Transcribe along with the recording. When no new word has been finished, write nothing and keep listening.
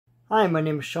Hi, my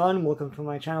name is Sean. Welcome to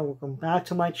my channel. Welcome back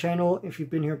to my channel. If you've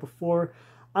been here before,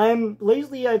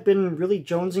 lately I've been really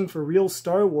jonesing for real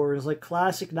Star Wars, like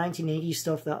classic 1980s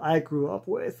stuff that I grew up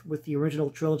with the original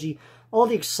trilogy, all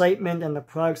the excitement and the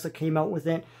products that came out with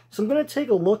it. So I'm going to take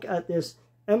a look at this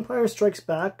Empire Strikes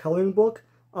Back coloring book.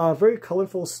 Very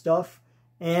colorful stuff,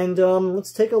 and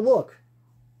let's take a look.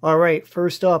 Alright,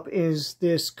 first up is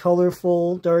this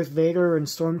colorful Darth Vader and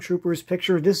Stormtroopers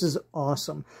picture. This is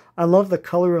awesome. I love the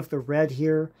color of the red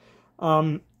here.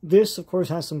 This, of course,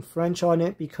 has some French on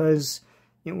it because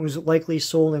it was likely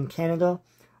sold in Canada.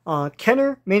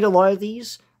 Kenner made a lot of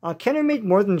these. Kenner made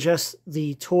more than just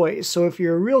the toys, so if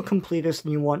you're a real completist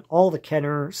and you want all the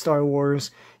Kenner Star Wars,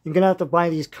 you're going to have to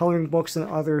buy these coloring books and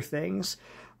other things.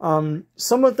 Some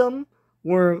of them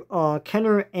were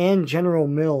Kenner and General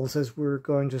Mills, as we're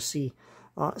going to see.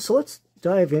 So let's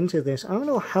dive into this. I don't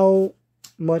know how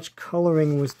much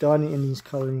coloring was done in these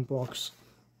coloring books.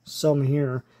 Some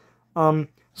here. So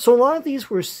a lot of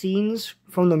these were scenes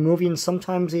from the movie, and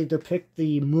sometimes they depict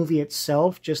the movie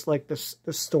itself, just like the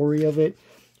story of it.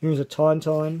 Here's a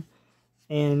Tauntaun,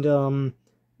 and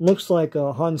looks like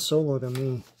a Han Solo to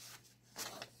me.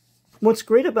 What's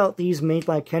great about these made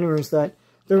by Kenner is that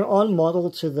they're on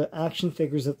model to the action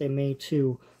figures that they made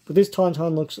too. But this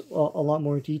Tauntaun looks a lot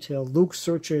more detailed. Luke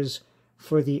searches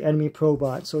for the enemy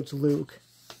probot, so it's Luke.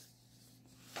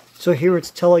 So here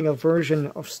it's telling a version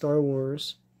of Star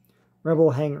Wars.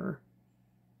 Rebel hangar.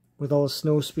 With all the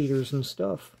snow speeders and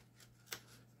stuff.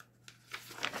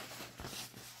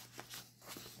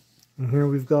 And here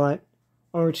we've got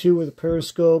R2 with a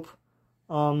periscope.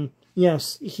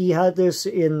 Yes, he had this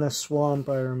in the swamp,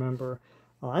 I remember.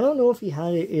 I don't know if he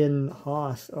had it in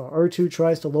Hoth. R2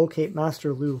 tries to locate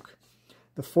Master Luke.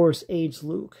 The Force aids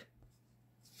Luke.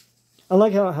 I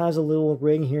like how it has a little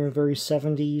ring here, very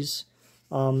 70s.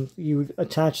 You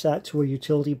attach that to a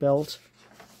utility belt.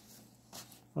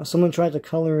 Someone tried to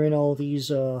color in all these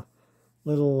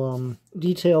little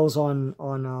details on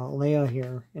Leia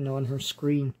here and on her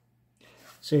screen.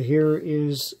 So here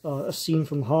is a scene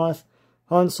from Hoth.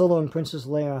 Han Solo and Princess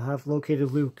Leia have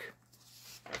located Luke.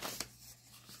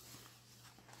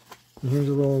 And here's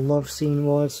a little love scene.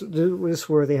 Well, this is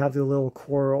where they have the little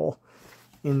quarrel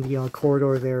in the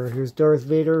corridor there. Here's Darth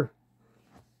Vader.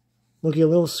 Looking a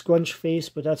little scrunch face,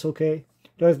 but that's okay.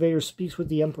 Darth Vader speaks with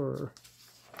the Emperor.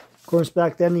 Of course,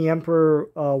 back then the Emperor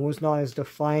was not as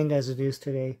defined as it is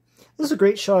today. This is a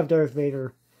great shot of Darth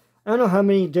Vader. I don't know how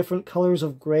many different colors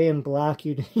of gray and black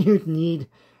you'd need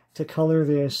to color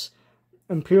this.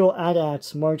 Imperial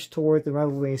AT-ATs march toward the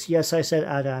rebel base. Yes, I said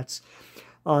AT-ATs.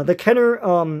 The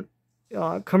Kenner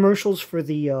commercials for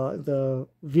the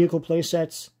vehicle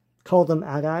playsets call them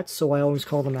AT-ATs, so I always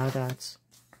call them AT-ATs.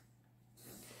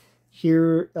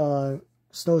 Here,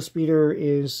 Snowspeeder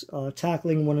is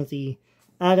tackling one of the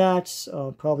AT-ATs,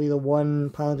 probably the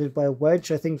one piloted by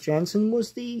Wedge. I think Jansen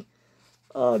was the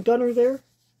gunner there.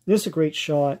 This is a great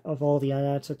shot of all the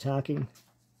AT-ATs attacking.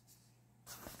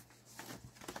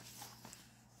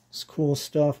 It's cool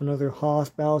stuff. Another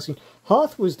Hoth battle scene.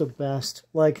 Hoth was the best.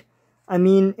 Like, I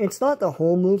mean, it's not the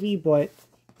whole movie, but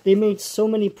they made so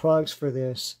many products for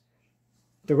this.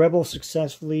 The Rebels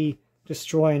successfully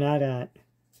destroy an AT-AT.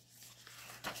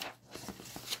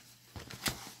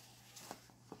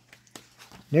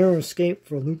 Narrow escape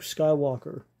for Luke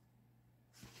Skywalker.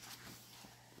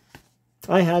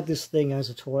 I had this thing as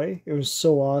a toy. It was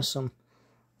so awesome.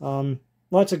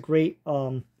 Lots of great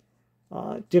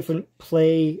different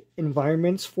play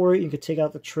environments for it. You could take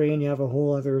out the train, you have a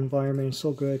whole other environment. It's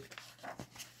so good.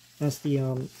 That's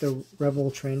the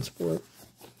Rebel transport.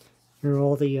 Here are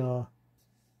all the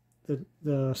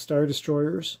Star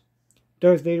Destroyers.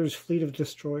 Darth Vader's fleet of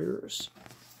destroyers.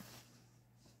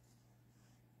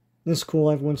 This is cool.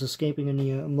 Everyone's escaping in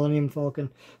the Millennium Falcon.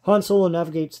 Han Solo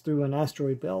navigates through an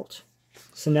asteroid belt.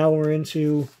 So now we're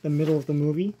into the middle of the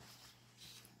movie.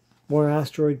 More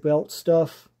asteroid belt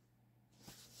stuff.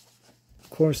 Of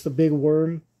course, the big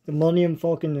worm. The Millennium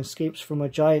Falcon escapes from a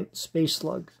giant space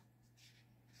slug.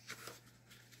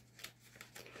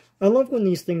 I love when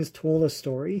these things told a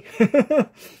story.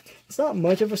 It's not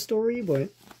much of a story, but...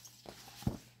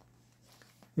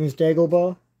 Here's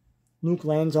Dagobah. Luke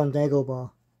lands on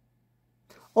Dagobah.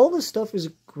 All this stuff is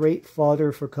great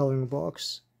fodder for coloring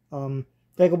books.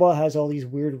 Dagobah has all these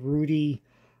weird, rooty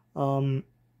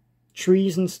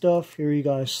trees and stuff. Here you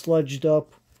got a sludged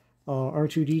up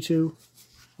R2-D2.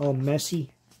 All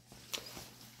messy.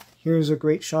 Here's a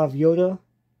great shot of Yoda.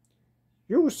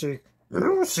 You seek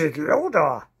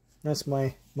Yoda. That's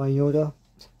my Yoda.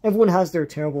 Everyone has their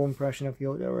terrible impression of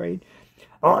Yoda, right?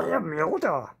 I am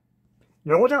Yoda.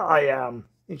 Yoda I am.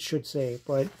 It should say,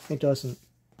 but it doesn't.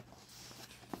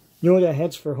 Yoda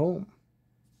heads for home.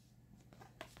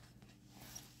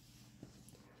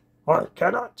 I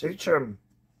cannot teach him.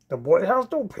 The boy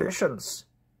has no patience.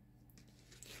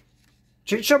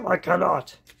 Teach him, I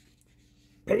cannot.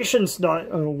 Patience not...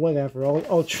 Oh, whatever.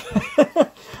 I'll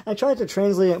try... I tried to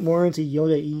translate it more into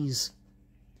Yoda-ese.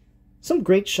 Some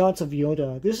great shots of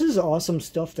Yoda. This is awesome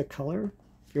stuff to color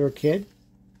if you're a kid.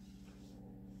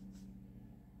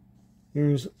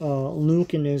 Here's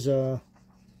Luke in his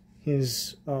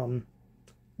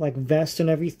like vest and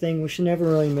everything, which I never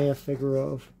really made a figure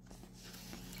of.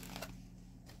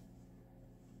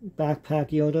 Backpack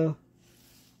Yoda.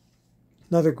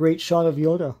 Another great shot of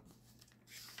Yoda.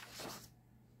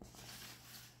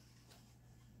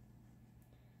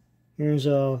 Here's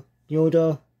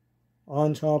Yoda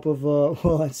on top of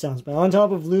well, that sounds bad. On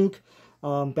top of Luke.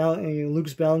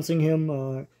 Luke's bouncing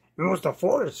him. Use the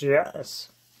Force,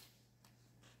 yes.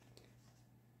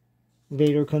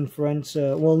 Vader confronts,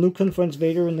 Luke confronts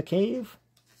Vader in the cave.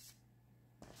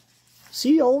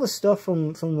 See all the stuff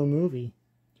from the movie.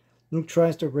 Luke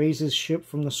tries to raise his ship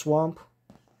from the swamp.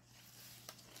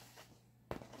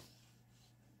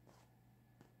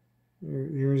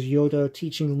 Here's Yoda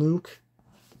teaching Luke.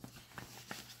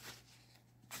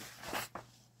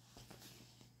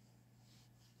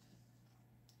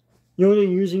 Yoda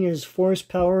using his Force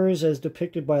powers as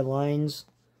depicted by lines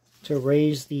to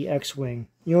raise the X-Wing.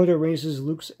 Yoda raises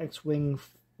Luke's X-Wing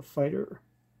fighter.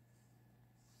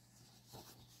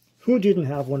 Who didn't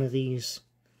have one of these?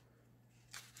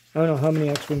 I don't know how many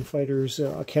X-Wing fighters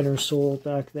Kenner sold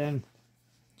back then.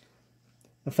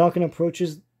 The Falcon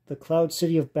approaches the Cloud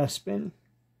City of Bespin.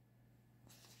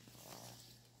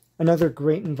 Another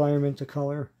great environment to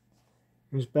color.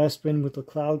 There's Bespin with the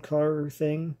cloud car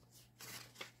thing.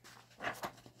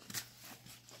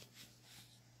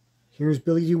 Here's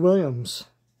Billy Dee Williams.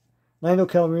 Lando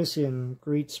Calrissian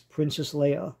greets Princess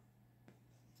Leia.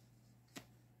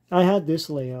 I had this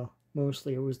Leia,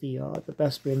 mostly. It was the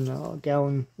Bespin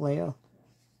gown Leia.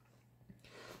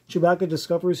 Chewbacca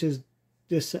discovers his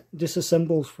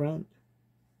disassembled friend.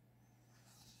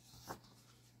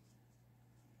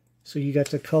 So you got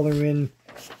to color in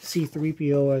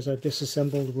C-3PO as a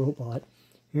disassembled robot.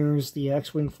 Here's the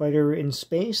X-Wing fighter in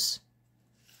space.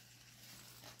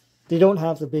 They don't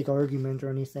have the big argument or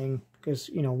anything, because,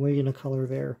 you know, we're going to color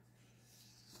there.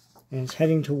 And it's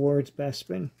heading towards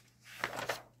Bespin.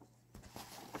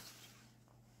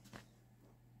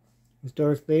 There's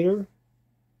Darth Vader.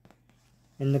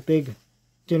 And the big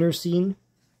dinner scene.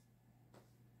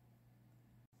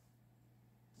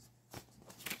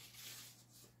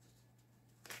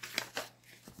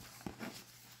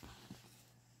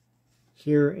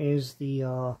 Here is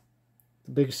the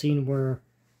big scene where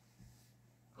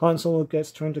Han Solo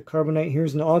gets turned to carbonite.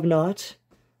 Here's an Ugnaught.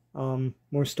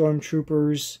 More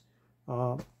stormtroopers.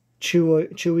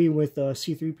 Chewie with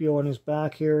C-3PO on his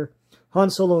back here. Han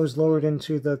Solo is lowered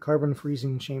into the carbon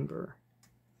freezing chamber.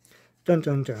 Dun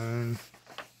dun dun.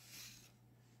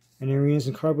 And here he is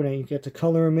in carbonite. You get to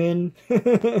color him in.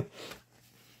 And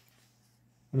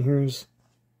here's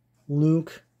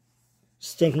Luke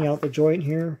stinking out the joint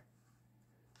here.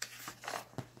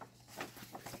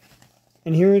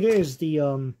 And here it is, the,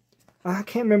 I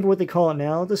can't remember what they call it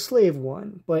now, the slave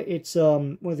one. But it's,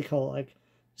 what do they call it, like,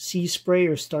 sea spray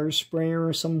or star sprayer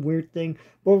or some weird thing.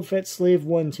 Boba Fett slave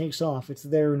one takes off. It's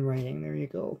there in writing. There you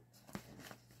go.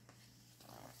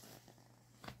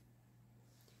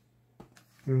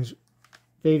 Here's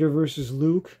Vader versus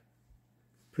Luke.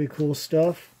 Pretty cool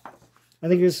stuff. I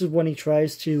think this is when he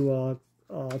tries to,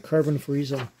 carbon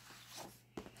freeze him.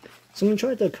 Someone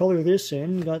tried to color this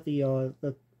in. Got the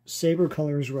saber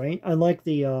colors right. I like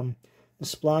the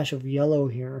splash of yellow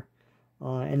here.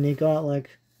 And they got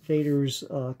like Vader's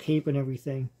cape and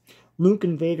everything. Luke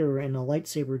and Vader in a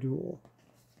lightsaber duel.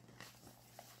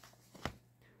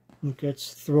 Luke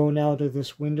gets thrown out of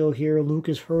this window here. Luke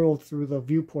is hurled through the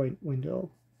viewpoint window.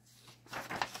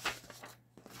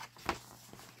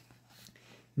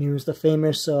 And here's the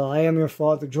famous, I am your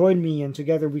father, join me and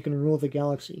together we can rule the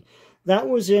galaxy. That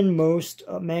was in most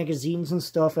magazines and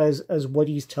stuff as what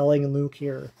he's telling Luke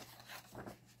here.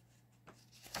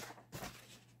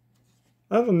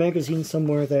 I have a magazine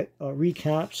somewhere that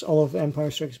recaps all of Empire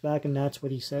Strikes Back, and that's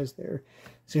what he says there.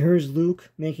 So here's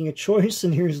Luke making a choice,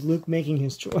 and here's Luke making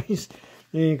his choice.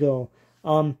 There you go.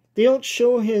 They don't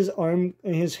show his arm,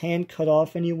 his hand cut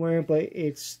off anywhere, but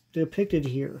it's depicted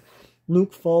here.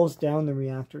 Luke falls down the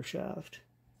reactor shaft.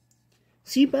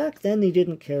 See, back then they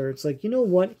didn't care. It's like, you know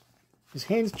what? His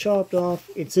hand's chopped off.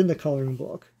 It's in the coloring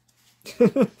book.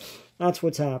 That's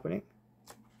what's happening.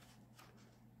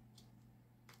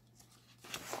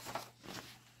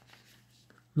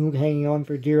 Luke hanging on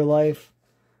for dear life.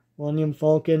 Millennium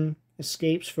Falcon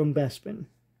escapes from Bespin.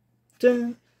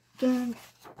 Dun, dun.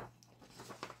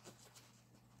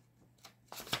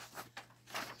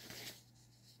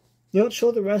 They don't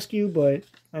show the rescue, but,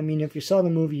 I mean, if you saw the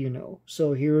movie, you know.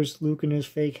 So here's Luke in his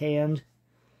fake hand.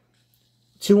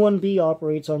 2-1-B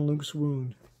operates on Luke's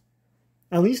wound.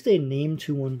 At least they named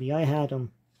 2-1-B. I had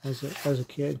him as a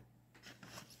kid.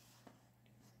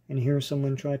 And here's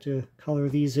someone try to color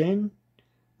these in.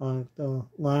 The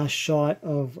last shot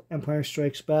of Empire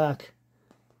Strikes Back.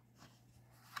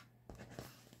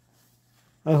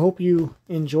 I hope you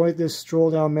enjoyed this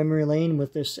stroll down memory lane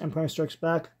with this Empire Strikes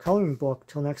Back coloring book.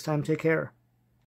 Till next time, take care.